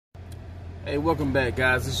Hey, welcome back,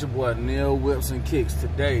 guys. It's your boy Neil Whips and Kicks.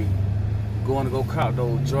 Today, we're going to go cop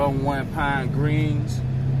those Jordan 1 Pine Greens.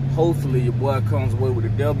 Hopefully, your boy comes away with a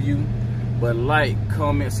W. But like,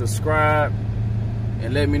 comment, subscribe,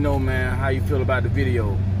 and let me know, man, how you feel about the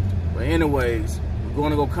video. But anyways, we're going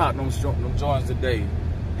to go cop them joints today.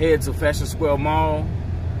 Head to Fashion Square Mall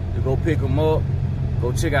to go pick them up.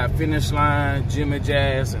 Go check out Finish Line, Jimmy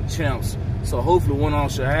Jazz, and Champs. So hopefully one of them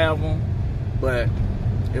should have them. But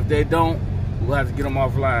if they don't, we'll have to get them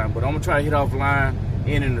offline. But I'm gonna try to hit offline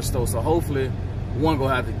and in the store. So hopefully one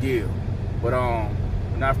gonna have to give. But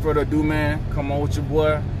without further ado, man, come on with your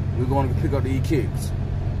boy. We're gonna pick up the E-Kicks.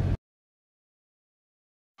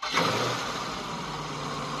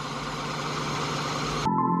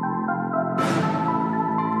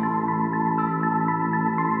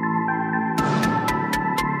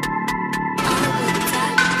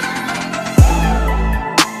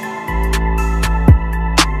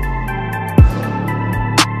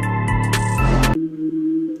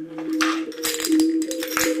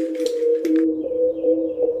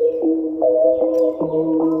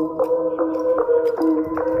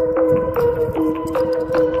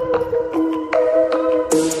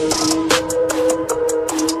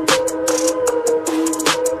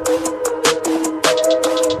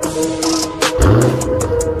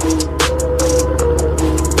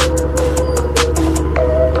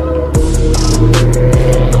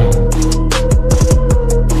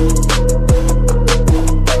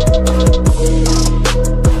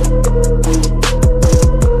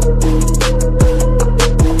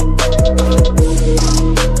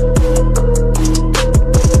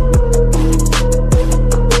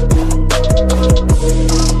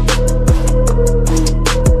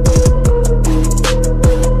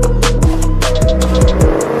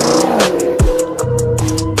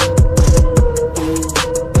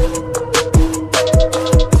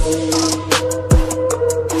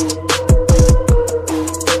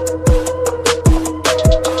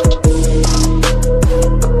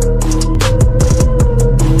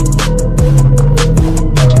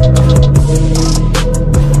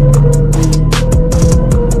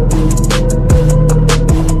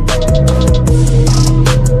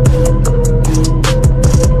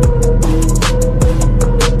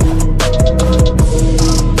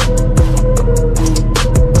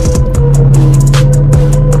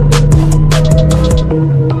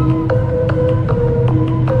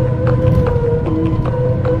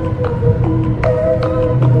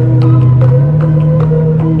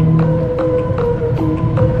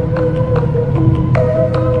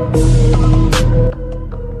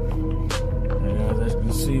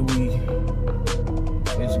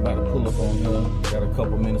 Got a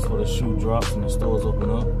couple minutes for the shoe drops and the stores open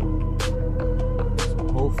up. So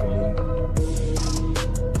hopefully,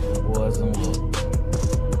 the boys in luck.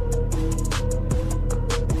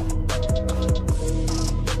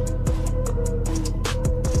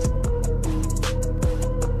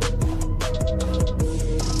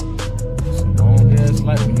 It's a long ass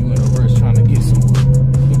light when you in a rush trying to get somewhere.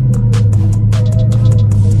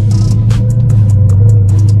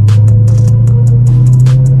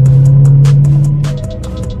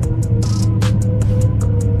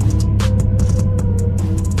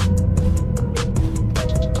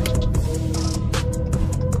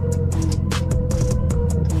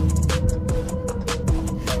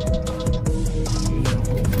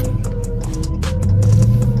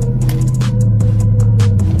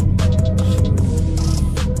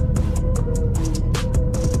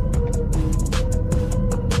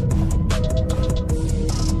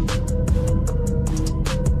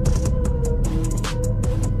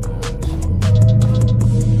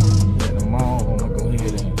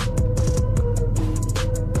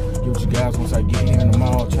 Once I get here in the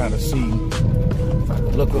mall, try to see if I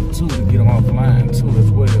can look up too to get them offline too as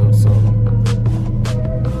well. So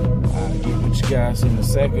I'll get with you guys in a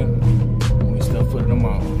second when we start putting them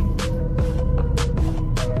on.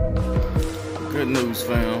 Good news,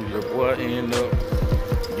 fam. The boy ended up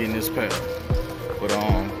getting his pair. But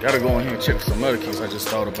gotta go in here and check some other keys I just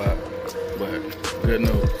thought about. But good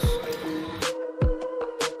news.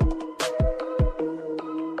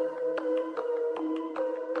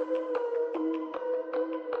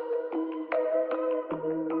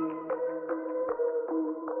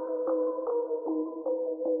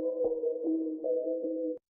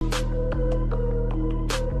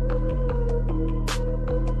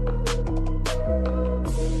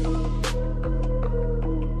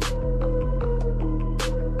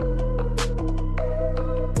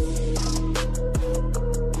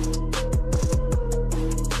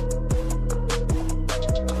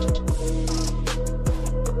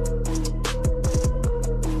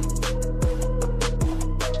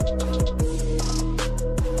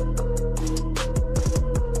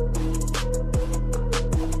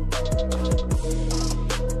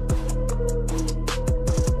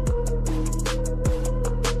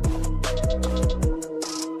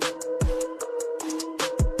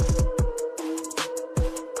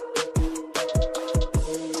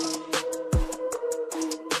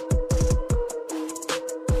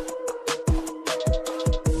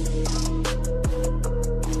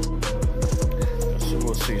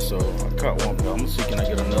 see. So I caught one pair. I'm gonna see can I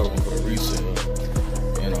get another one for the resale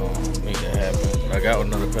and make that happen. I got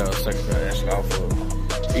another pair, second pair actually off of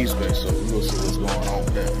eBay, so we'll see what's going on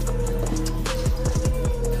with that.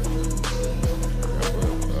 Yeah, but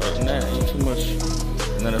other than that, ain't too much.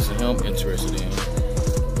 None of him interested in.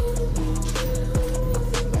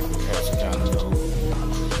 That's kind of dope.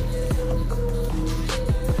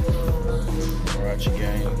 Alright, your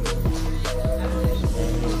game.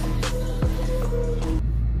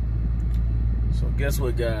 So guess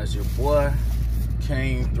what, guys? Your boy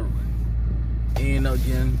came through. Ended up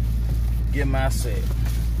getting my set.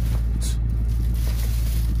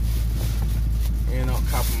 Ended up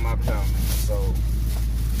copping my power, man. So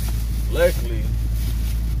luckily,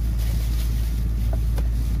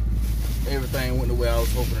 everything went the way I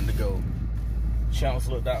was hoping it to go. Chance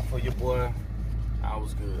looked out for your boy. I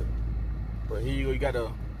was good. But here you go. You got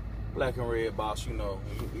the black and red box. You know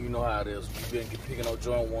how it is. You've been picking up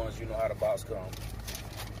joint ones. You know how the box comes.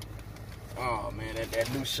 Oh man,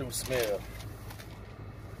 that new shoe smell.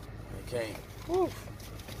 You can't. Whew.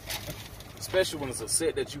 Especially when it's a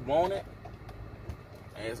set that you want it.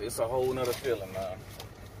 And it's a whole nother feeling, man.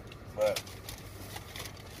 But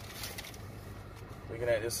looking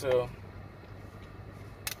at this here.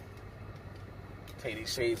 Take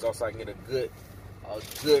these shades off so I can get a good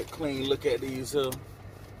clean look at these here.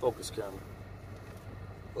 Focus camera.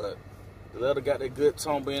 But the leather got that good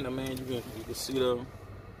tone in it, man. You can see the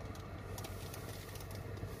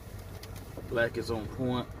black is on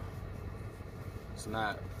point. It's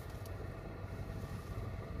not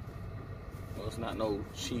no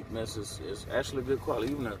cheap mess. It's actually good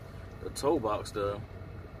quality. Even the toe box, the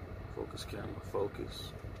focus camera,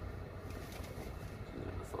 focus.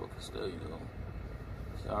 Focus, there you go.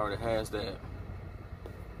 It already has that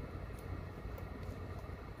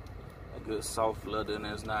good soft leather, and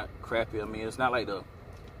it's not crappy. I mean, it's not like the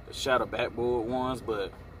shadow backboard ones,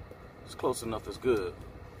 but it's close enough. It's good.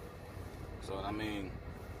 So I mean,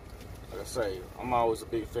 like I say, I'm always a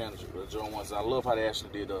big fan of the joint ones. I love how they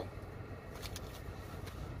actually did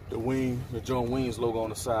the joint wings logo on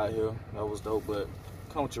the side here. That was dope. But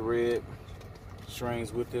come with your red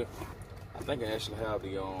strings with it. I think it actually have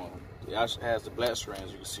it actually has the black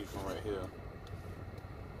strings. You can see from right here.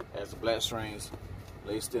 It has the black strings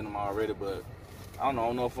laced in them already, but I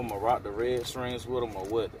don't know if I'm gonna rock the red strings with them or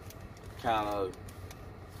what. Kind of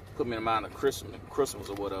put me in mind of Christmas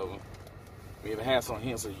or whatever. Maybe it has some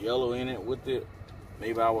hints of yellow in it with it.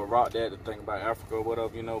 Maybe I would rock that to think about Africa or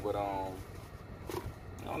whatever, you know. But I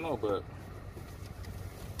don't know, but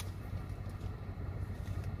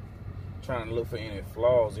trying to look for any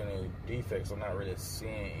flaws, any defects. I'm not really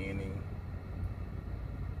seeing any.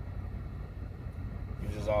 You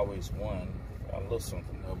just always one. I look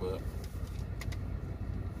something there, but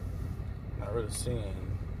not really seeing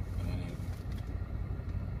any.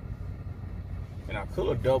 And I could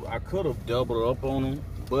have doubled up on them,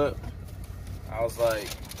 but I was like,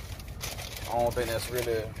 I don't think that's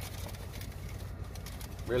really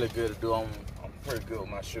good to do. I'm pretty good with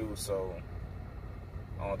my shoes, so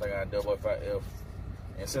I don't think I double if.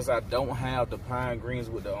 And since I don't have the pine greens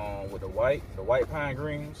with the white pine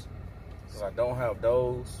greens, since I don't have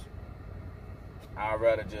those, I'd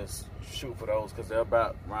rather just shoot for those because they're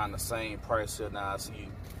about around the same price here now. I see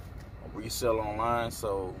resell online,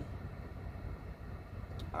 so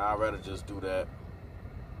I'd rather just do that.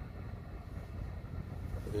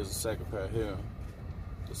 Here's the second pair here,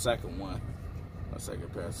 the second one, not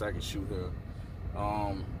second pair, second shoe here.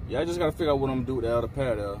 Yeah, I just gotta figure out what I'm gonna do with the other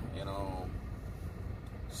pair there, and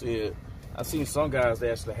see it. I seen some guys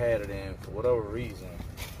that actually had it in for whatever reason.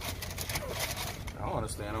 I don't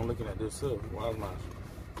understand. I'm looking at this here. Why is my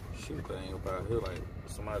shoe thing about here like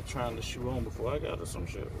somebody trying to shoe on before I got it or some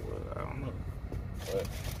shit? Well, I don't know. But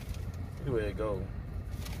anyway, it go.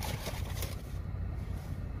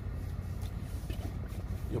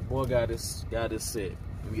 Your boy got this set.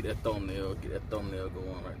 Get that thumbnail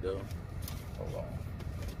going right there. Hold on.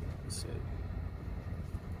 Let's see.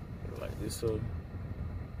 Like this here.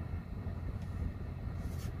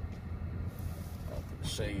 I'll put the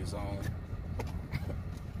shades on.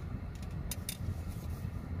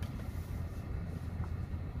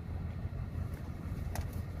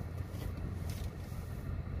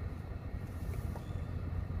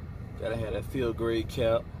 Gotta have that field grade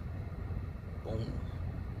cap. Boom.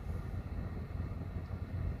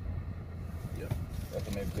 Yeah, that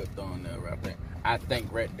can make a good thumb there, right? I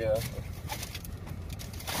think right there.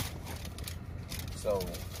 So,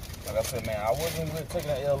 like I said, man, I wasn't really taking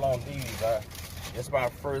an L on these. It's my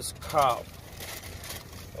first cop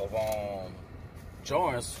of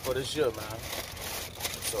joints for this year, man.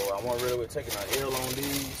 So I wasn't really taking an L on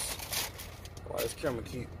these. Well, this camera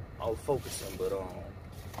keep out focusing, but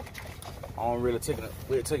I don't really taking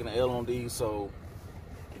an L on these. So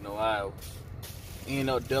you know, I end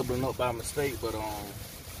up doubling up by mistake, but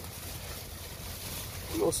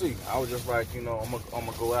we'll see. I was just like, you know, I'm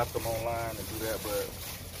gonna go after them online and do that,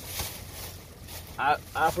 but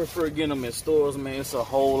I prefer getting them in stores, man. It's a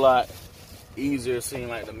whole lot easier, it seems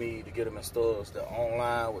like to me, to get them in stores. The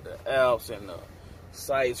online with the apps and the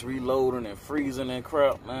sites reloading and freezing and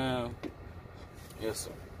crap, man. It's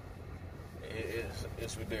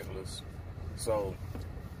ridiculous. So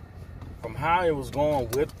from how it was going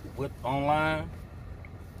with online,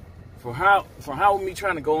 from how me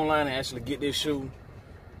trying to go online and actually get this shoe,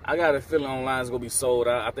 I got a feeling online is gonna be sold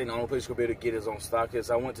out. I think the only place you're gonna be able to get it is on StockX.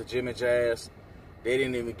 I went to Jimmy Jazz. They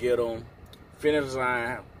didn't even get them. Finish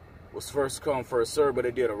Line was first come, first serve, but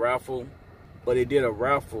they did a raffle. But they did a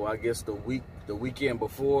raffle, I guess, the weekend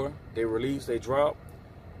before they released, they dropped.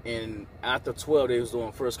 And after 12, they was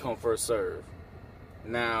doing first come, first serve.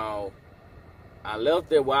 Now, I left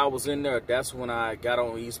there while I was in there. That's when I got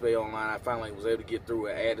on Eastbay online. I finally was able to get through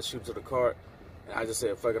and add the shoe to the cart. And I just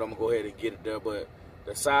said, fuck it, I'm gonna go ahead and get it there. But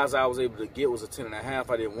the size I was able to get was a 10.5.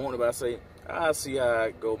 I didn't want it, but I say, I'll see how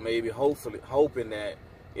I go, maybe, hopefully, hoping that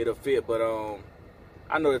it'll fit. But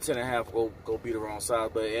I know the 10.5 go be the wrong size,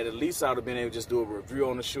 but at least I would have been able to just do a review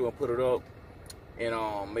on the shoe and put it up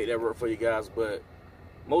and make that work for you guys. But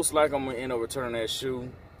most likely I'm gonna end up returning that shoe.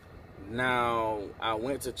 Now I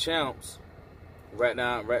went to Champs right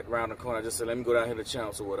around the corner. I just said, let me go down here to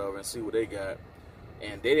Champs or whatever and see what they got.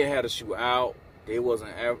 And they didn't have the shoe out. They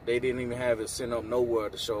didn't even have it sent up nowhere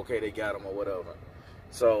to show, okay, they got them or whatever.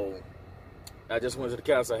 So I just went to the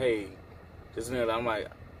counter and said, hey, just I'm like,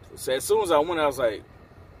 so as soon as I went, I was like,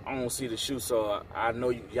 I don't see the shoe, so I know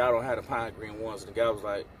y'all don't have the pine green ones. And the guy was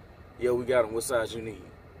like, yeah, we got them. What size you need?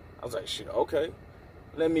 I was like, shit, okay.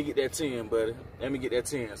 Let me get that 10, buddy. Let me get that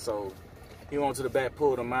 10. So he went to the back,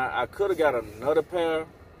 pulled them out. I could have got another pair,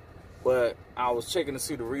 but I was checking to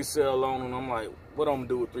see the resale on them. I'm like, what I'm going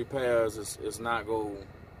to do with 3 pairs is not going to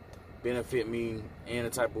benefit me in any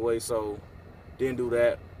type of way. So didn't do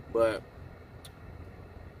that. But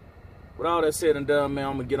with all that said and done, man,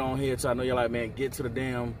 I'm going to get on here. So I know you're like, man, get to the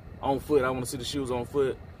damn on foot. I want to see the shoes on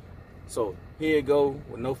foot. So here you go.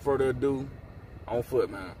 With no further ado, on foot,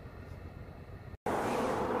 man.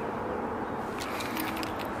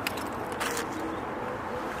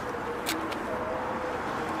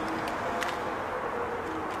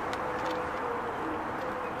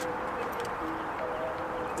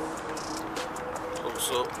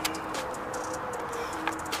 Close up.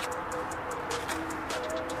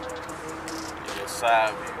 Yeah,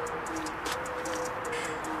 side view.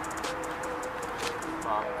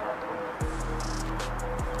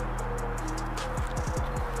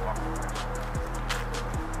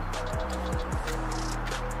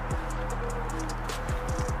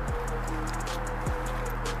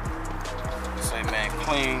 Say, man,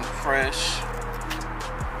 clean, fresh.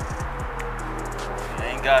 If you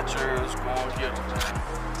ain't got yours, go and get them, man.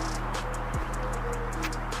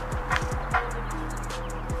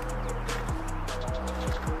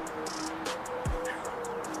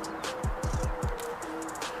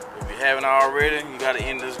 If you haven't already, you gotta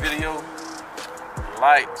end this video.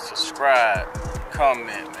 Like, subscribe, comment,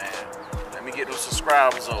 man. Let me get those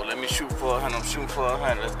subscribers over. Let me shoot for 100. I'm shooting for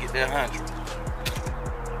 100. Let's get that 100.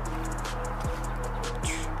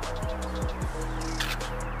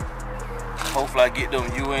 Hopefully I get them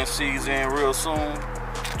UNCs in real soon.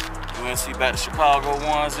 UNC back to Chicago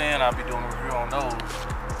ones in. I'll be doing a review on those.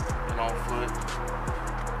 And on foot.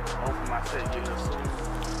 Hopefully my set get here soon.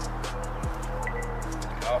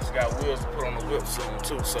 I also got wheels to put on the whip soon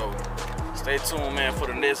too. So stay tuned, man, for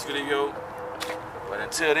the next video. But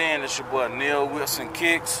until then, it's your boy Neil Wilson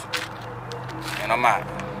Kicks. And I'm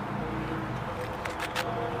out.